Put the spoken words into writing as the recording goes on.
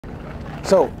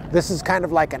So this is kind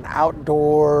of like an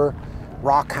outdoor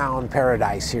rockhound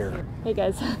paradise here. Hey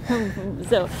guys.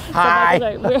 so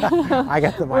Hi. We're, I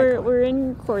got the mic. We're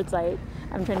in Quartzsite.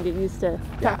 I'm trying to get used to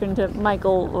talking to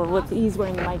Michael, or he's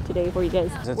wearing the mic today for you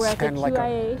guys. We're at the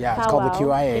QIA it's called the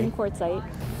QIA. in Quartzsite.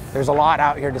 There's a lot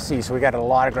out here to see, so we got a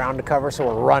lot of ground to cover, so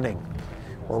we're running.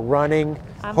 We're running.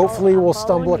 Hopefully we'll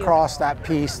stumble across that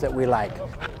piece that we like.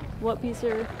 What piece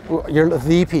are you're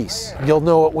the piece. You'll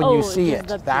know it when you see it.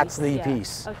 That's the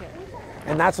piece. Okay.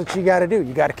 And that's what you got to do.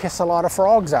 You got to kiss a lot of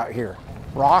frogs out here.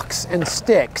 Rocks and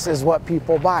sticks is what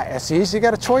people buy. See, so you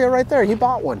got a cholla right there. He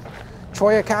bought one.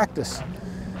 Cholla cactus.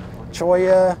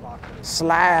 Cholla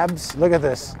slabs. Look at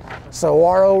this.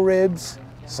 Saguaro ribs,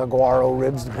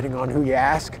 depending on who you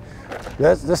ask.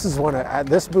 This is one of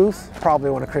this booth, probably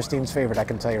one of Christine's favorite. I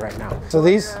can tell you right now. So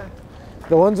these,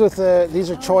 the ones with these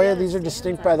are cholla. These are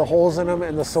distinct by the holes in them,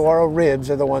 and the saguaro ribs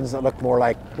are the ones that look more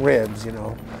like ribs. You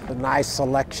know, a nice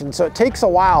selection. So it takes a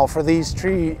while for these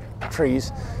trees,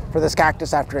 for this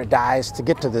cactus after it dies to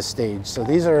get to this stage. So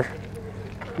these are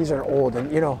old,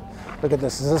 and you know, look at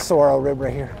this. This is a saguaro rib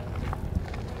right here.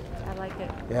 I like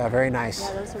it. Yeah, very nice.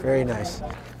 Yeah, those are very nice.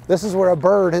 This is where a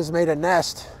bird has made a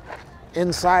nest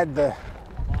inside the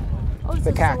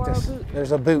cactus.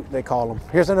 There's a boot, they call them.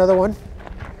 Here's another one.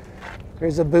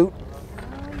 Here's a boot. Oh,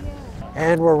 yeah.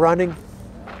 And we're running.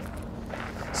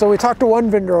 So we talked to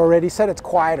one vendor already, said it's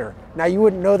quieter. Now you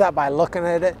wouldn't know that by looking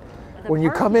at it. When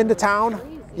you come into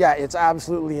town, yeah, it's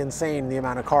absolutely insane the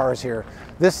amount of cars here.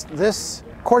 This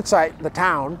Quartzsite, the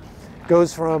town,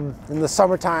 goes from, in the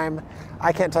summertime,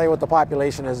 I can't tell you what the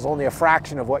population is, it's only a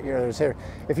fraction of what there's here.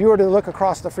 If you were to look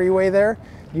across the freeway there,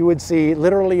 you would see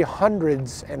literally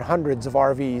hundreds and hundreds of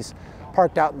RVs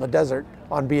parked out in the desert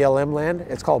on BLM land.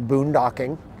 It's called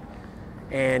boondocking,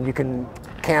 and you can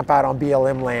camp out on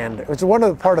BLM land. It's one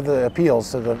of the part of the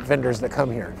appeals to the vendors that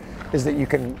come here, is that you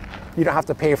don't have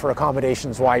to pay for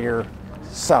accommodations while you're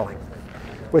selling,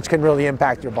 which can really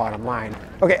impact your bottom line.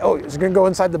 Okay, so we're gonna go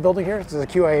inside the building here. This is a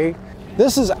QIA.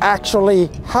 This is actually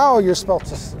how you're supposed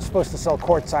to sell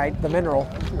quartzite, the mineral,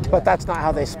 but that's not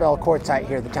how they spell quartzite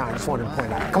here at the town. I just wanted to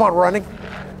point out. Come on, running.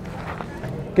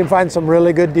 You can find some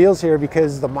really good deals here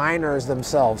because the miners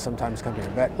themselves sometimes come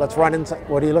here. But let's run inside.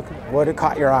 What are you looking? What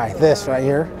caught your eye? This right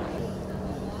here.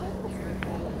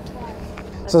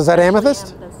 So is that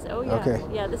amethyst? Oh yeah. Okay.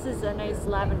 Yeah, this is a nice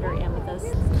lavender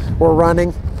amethyst. We're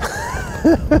running.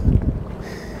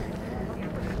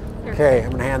 Okay,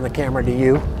 I'm gonna hand the camera to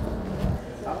you.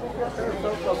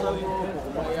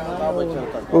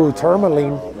 Ooh,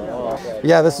 tourmaline.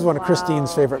 Yeah, this is one of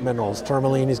Christine's favorite minerals.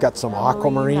 Tourmaline. He's got some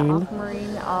aquamarine.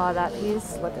 Aquamarine. That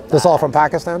piece. Look at that. This all from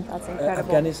Pakistan? That's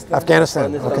incredible.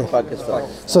 Afghanistan. Okay. Pakistan.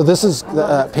 So this is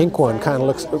the pink one. Kind of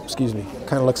looks. Oops, excuse me.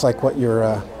 Kind of looks like what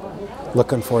you're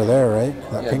looking for there,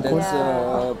 right? That pink one.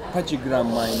 That's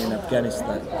Pachigram mine in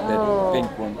Afghanistan. That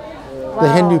pink one. Wow.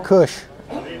 The Hindu Kush.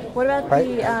 What about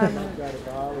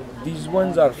These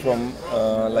ones are from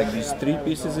like these three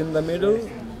pieces in the middle.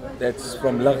 That's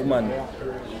from Laghman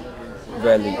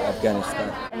Valley,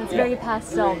 Afghanistan. And it's very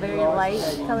pastel, very light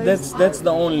colors. That's the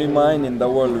only mine in the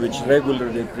world which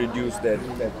regularly produce that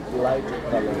light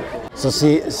color. So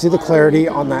see the clarity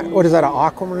on that. What is that? An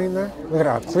aquamarine there? Look at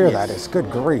how clear that is.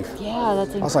 Good grief. Yeah,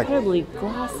 that's incredibly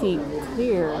glassy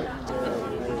clear.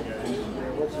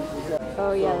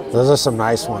 Oh yeah. Those are some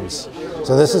nice ones.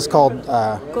 So this is called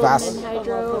golden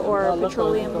hydro or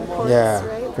petroleum quartz. Yeah,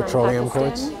 right? petroleum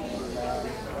quartz.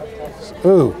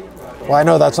 Ooh, well I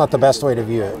know that's not the best way to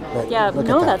view it. But yeah, look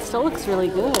no, at that still looks really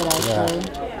good actually.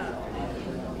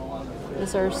 Yeah.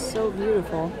 These are so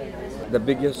beautiful. The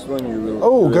biggest one you will.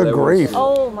 Oh, good grief!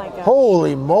 Oh my gosh!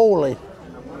 Holy moly!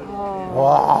 Oh.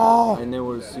 Wow! I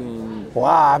never seen.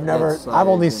 Wow, I've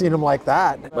only seen them like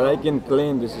that. But I can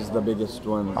claim this is the biggest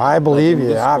one. I believe like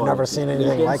you. I've never seen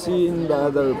anything like it. You can see in the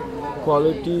other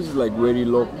qualities, like very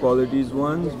low qualities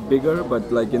ones, bigger,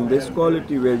 but like in this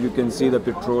quality where you can see the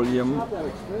petroleum.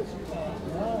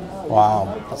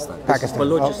 Wow. Pakistan.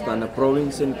 Balochistan, a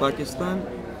province in Pakistan,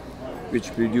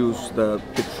 which produce the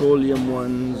petroleum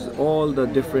ones, all the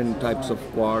different types of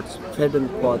quartz. Feather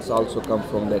quartz also come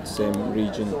from that same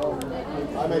region.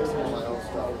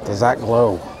 Does that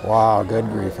glow? Wow, good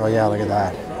grief. Oh yeah, look at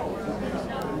that.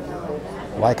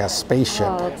 Like a spaceship.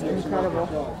 Oh, that's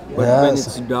incredible. But when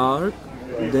it's dark,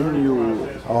 then you...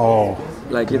 Oh,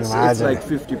 like it's like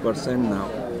 50% now.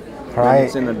 Right. When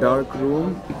it's in a dark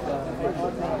room.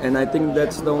 And I think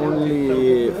that's the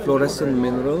only fluorescent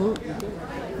mineral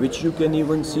which you can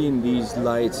even see in these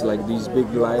lights, like these big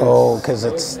lights. Oh, because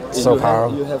it's so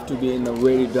powerful. You have to be in a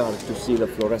very dark to see the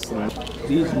fluorescent.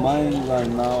 These mines are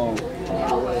now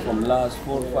from last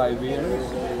 4 or 5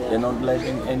 years, they're not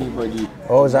letting anybody.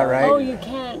 Oh, is that right? Oh, you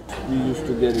can't. We used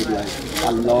to get it like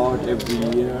a lot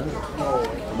every year,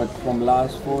 but from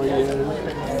last 4 years,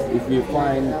 if you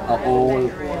find a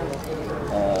old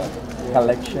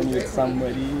collection with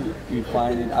somebody, you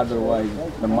find it. Otherwise,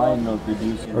 the mine not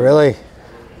producing. Really?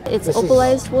 It's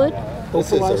opalized wood.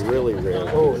 This is a really rare.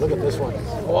 Oh, look at this one.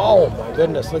 Oh my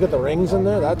goodness, look at the rings in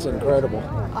there. That's incredible.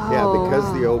 Yeah,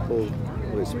 because the opal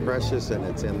was precious and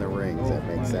it's in the rings, that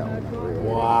makes that one real.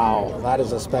 Wow, that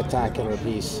is a spectacular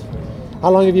piece. How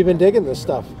long have you been digging this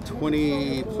stuff?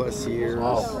 20 plus years.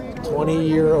 Wow,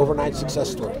 20-year overnight success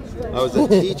story. I was a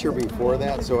teacher before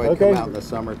that, so I'd Okay. come out in the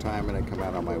summertime and I'd come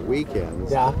out on my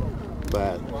weekends. Yeah.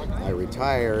 But I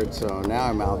retired, so now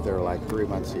I'm out there like 3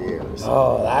 months a year. So.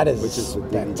 Oh, that is Which is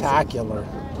spectacular.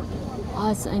 Oh,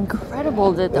 it's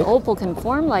incredible that the opal can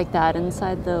form like that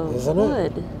inside the Isn't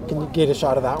wood. it? Can you get a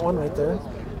shot of that one right there?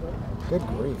 Good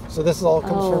grief. So this all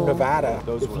comes from Nevada.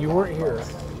 If you weren't here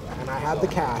and I had the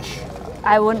cash,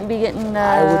 I wouldn't be getting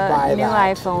I would buy a new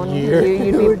that. iPhone. You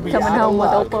You'd would be be coming out of home with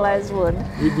luck. opalized wood.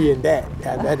 you'd be in debt.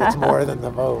 I bet it's more than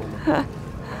the phone.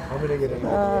 I'm gonna get an idea.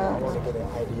 I want to get an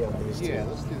idea of these two.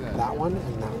 That one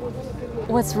and that one.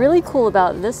 What's really cool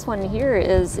about this one here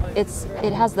is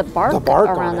it has the bark, The bark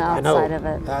around on it. the I know. outside of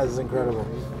it. That is incredible.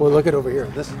 Well, look at over here.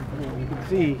 This, you can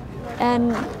see.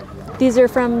 And these are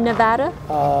from Nevada?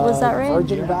 Was that right?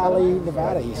 Virgin Valley,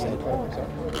 Nevada, he said.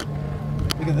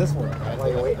 Look at this one. While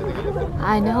you're waiting.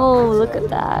 I know, look at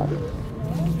that.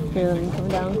 Here, let me come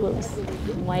down close.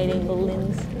 Wide angle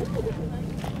lens.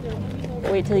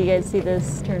 Wait till you guys see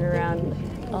this turn around.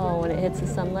 Oh, when it hits the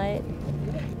sunlight.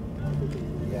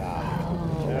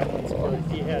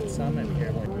 He had some in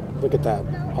here. Look at that.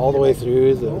 All the way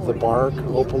through, the bark,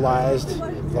 opalized,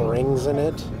 the rings in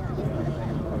it.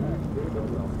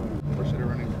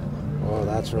 Oh,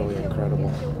 that's really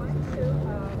incredible.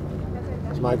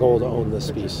 It's my goal to own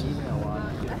this piece.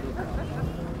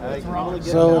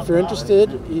 So if you're interested,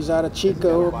 he's out of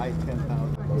Chico.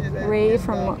 Ray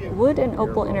from Wood and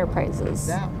Opal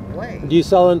Enterprises. Do you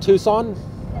sell in Tucson?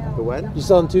 The what? Do you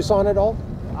sell in Tucson at all?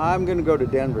 I'm going to go to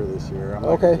Denver this year. I'm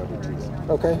not Okay. gonna go to Tucson.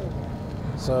 Okay.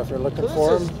 So if you're looking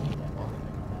for him,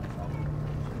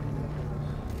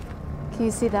 Can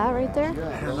you see that right there?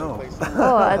 I don't know.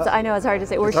 Oh, I know it's hard to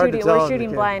say. We're hard to shooting, tell we're on the shooting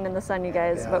camera. blind in the sun, you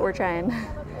guys, but we're trying.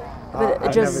 I've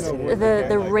But just never seen anything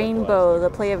the like rainbow, the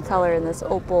play of color in this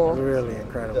opal. Really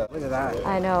incredible. Look at that.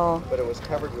 I know. But it was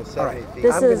covered with 70 feet.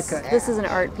 This I'm gonna is cut- this is an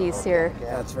art piece here.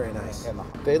 That's very nice. And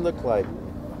they look like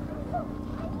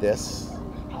this.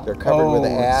 They're covered with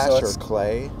Oh, ash so or it's-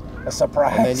 clay. A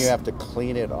surprise. And then you have to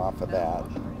clean it off of that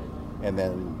and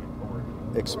then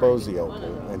expose the opal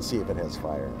and see if it has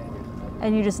fire.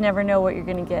 And you just never know what you're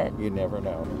gonna get. You never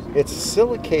know. It's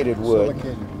silicated wood,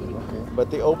 but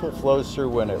the opal flows through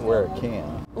where it can.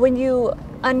 When you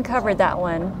uncovered that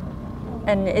one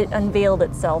and it unveiled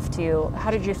itself to you, how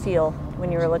did you feel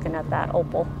when you were looking at that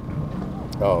opal?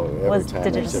 Oh, every time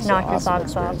Did it it's just just knock an your awesome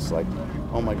socks off? experience. Like,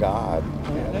 oh my God,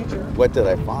 what did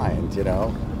I find? You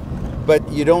know, but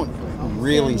you don't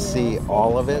really see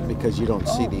all of it because you don't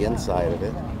see the inside of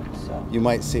it. You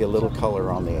might see a little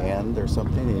color on the end or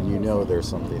something, and you know there's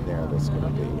something there that's going to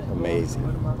be amazing.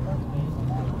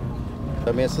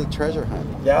 I mean, it's a treasure hunt.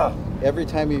 Yeah. Every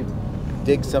time you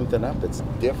dig something up, it's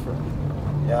different.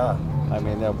 Yeah. I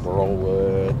mean, they'll burl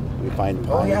wood. We find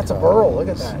pine Oh yeah, it's a cones. burl. Look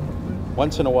at that.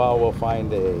 Once in a while, we'll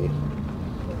find a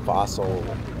fossil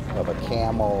of a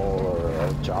camel or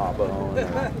a jawbone,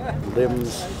 or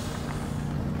limbs.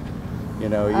 You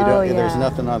know, you Oh, don't. There's yeah.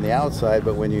 nothing on the outside,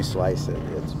 but when you slice it,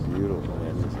 it's beautiful.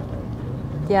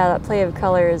 Yeah, that play of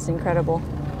color is incredible.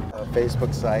 A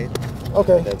Facebook site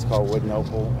Okay. that's called Wood and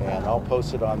Opal, and I'll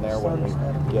post it on there when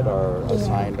we get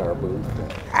assigned our booth.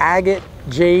 Agate,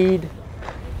 jade,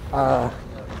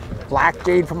 black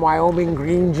jade from Wyoming,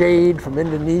 green jade from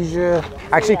Indonesia.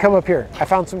 Actually, come up here. I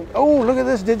found some. Oh, look at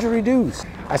this didgeridoos.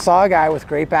 I saw a guy with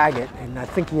grape agate, and I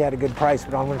think he had a good price,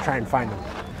 but I'm going to try and find him.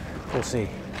 We'll see.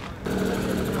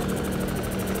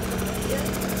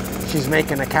 She's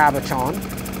making a cabochon.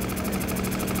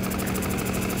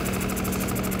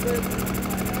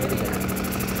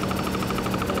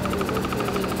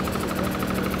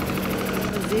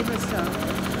 Zebra stone.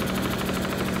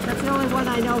 That's the only one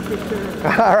I know for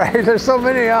sure. All right, there's so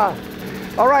many.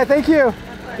 All right, thank you.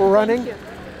 We're running.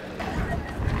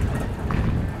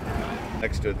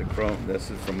 Next to the chrome, this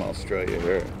is from Australia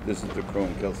here. This is the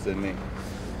chrome Sydney.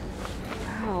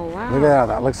 Oh wow. Look at that.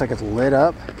 That looks like it's lit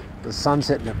up. The sun's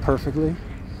hitting it perfectly.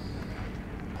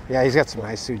 Yeah, he's got some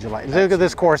nice sugilite. Look at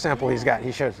this core sample he's got.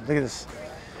 He shows. Look at this.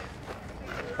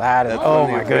 That is, That's oh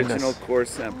one my of the original goodness. core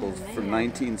samples from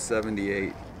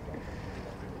 1978.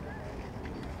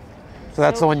 So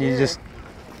that's So the one you pure. just,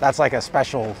 that's like a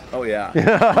special. Oh yeah.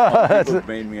 People have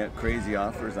made me crazy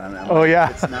offers on it. I'm Oh, like, yeah.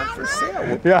 It's not for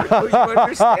sale. Yeah. You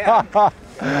understand?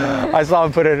 I saw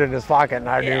him put it in his pocket and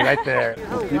I knew right there.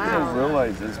 Oh, People don't wow.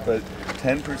 realize this, but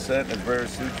 10%, as rare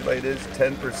as sujolite is,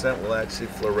 10% will actually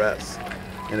fluoresce,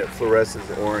 and it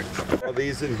fluoresces orange. All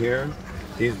these in here,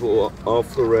 these will all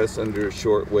fluoresce under a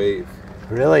short wave.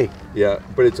 Really? Yeah,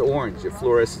 but it's orange. It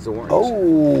fluoresces orange.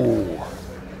 Oh.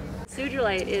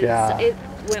 Sujolite is, Yeah. it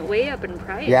went way up in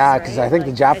price. Yeah, because right? I think the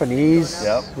Like, Japanese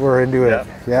Yep. were into it. Yep.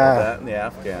 Yeah. That and the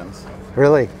Afghans.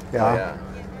 Really? Oh, Yeah. yeah.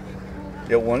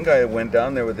 Yeah, one guy went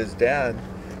down there with his dad.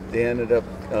 They ended up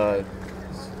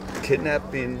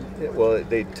kidnapping. Well,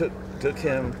 they took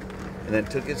him, and then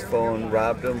took his phone,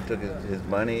 robbed him, took his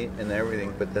money and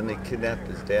everything. But then they kidnapped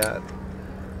his dad.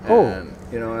 Oh. And,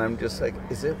 you know, and I'm just like,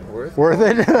 is it worth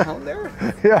it? down there?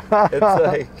 Yeah. It's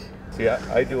like, see,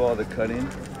 I do all the cutting.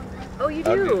 Oh, you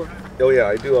I'll do? Oh yeah,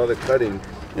 I do all the cutting,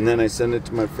 and then I send it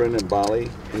to my friend in Bali,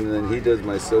 and then he does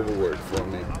my silver work for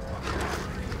me.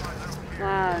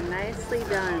 Wow, nicely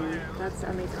done. That's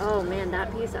amazing. Oh man,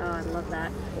 that piece, oh, I love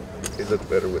that. They look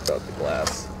better without the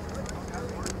glass.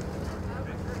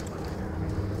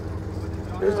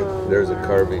 There's a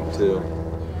carving too.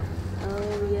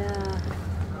 Oh yeah.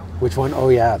 Which one? Oh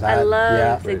yeah, that. I love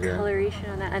yeah. the Right here. coloration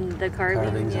on that and the carving,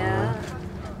 Carvings on yeah.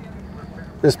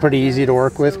 This is pretty easy to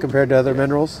work with compared to other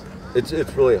minerals. It's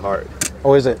really hard.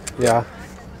 Oh, is it? Yeah.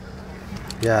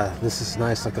 Yeah, this is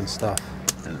nice looking stuff.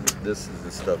 And this is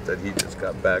the stuff that he just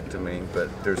got back to me, but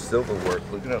there's silver work.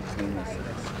 Look at how clean this is.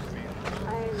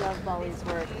 I love Bali's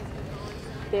work.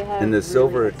 They have And the really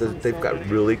silver, excellent they've got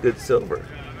silver. really good silver.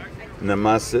 And the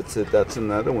Masitsit, that's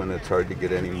another one that's hard to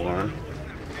get anymore.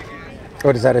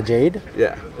 What is that, a jade?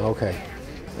 Yeah. Okay.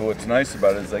 And what's nice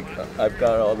about it is like I've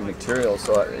got all the material,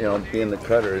 so you know, being the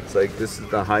cutter, it's like this is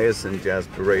the highest in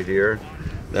jasper right here.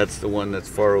 That's the one that's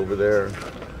far over there.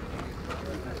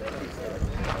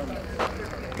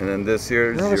 And then this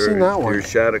here is Never seen that one. your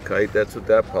shadowkite. That's what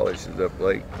that polishes up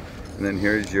like. And then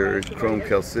here's your chrome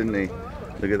chalcedony.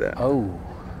 Look at that. Oh.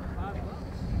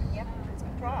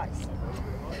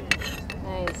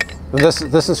 Nice.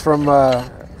 This is from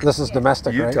this is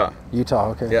domestic, Utah. right? Utah.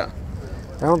 Okay. Yeah.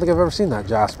 I don't think I've ever seen that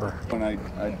jasper. When I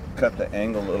cut the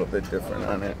angle a little bit different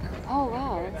on it. Oh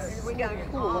wow, that's so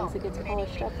cool once it gets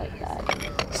polished up like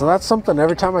that. So that's something.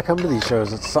 Every time I come to these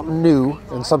shows, it's something new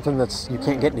and something that's you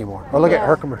can't get anymore. Oh, look at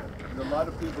Herkimer. A lot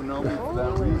of people know me for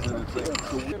that reason. It's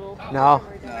like, No,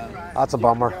 that's a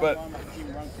bummer. but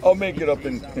I'll make it up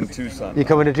in Tucson. You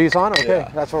coming to Tucson? Okay,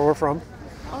 Yeah. That's where we're from.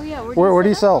 Oh yeah, Where do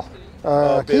you sell?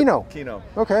 Kino. Kino.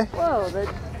 Okay. Whoa,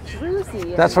 the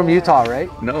druzy. That's from Utah, right?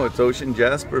 No, it's ocean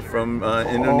jasper from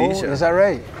Indonesia. Oh, is that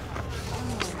right?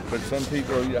 But some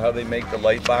people, how they make the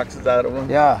light boxes out of them.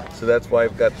 Yeah. So that's why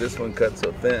I've got this one cut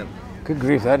so thin. Good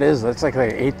grief, that's like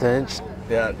an 1/8 inch.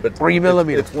 Yeah, but 3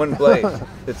 millimeter. It's one blade.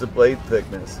 It's a blade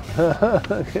thickness.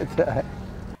 Look at that.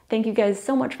 Thank you guys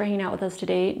so much for hanging out with us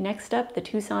today. Next up, the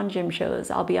Tucson gym shows.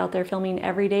 I'll be out there filming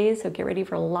every day, so get ready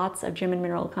for lots of gym and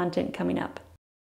mineral content coming up.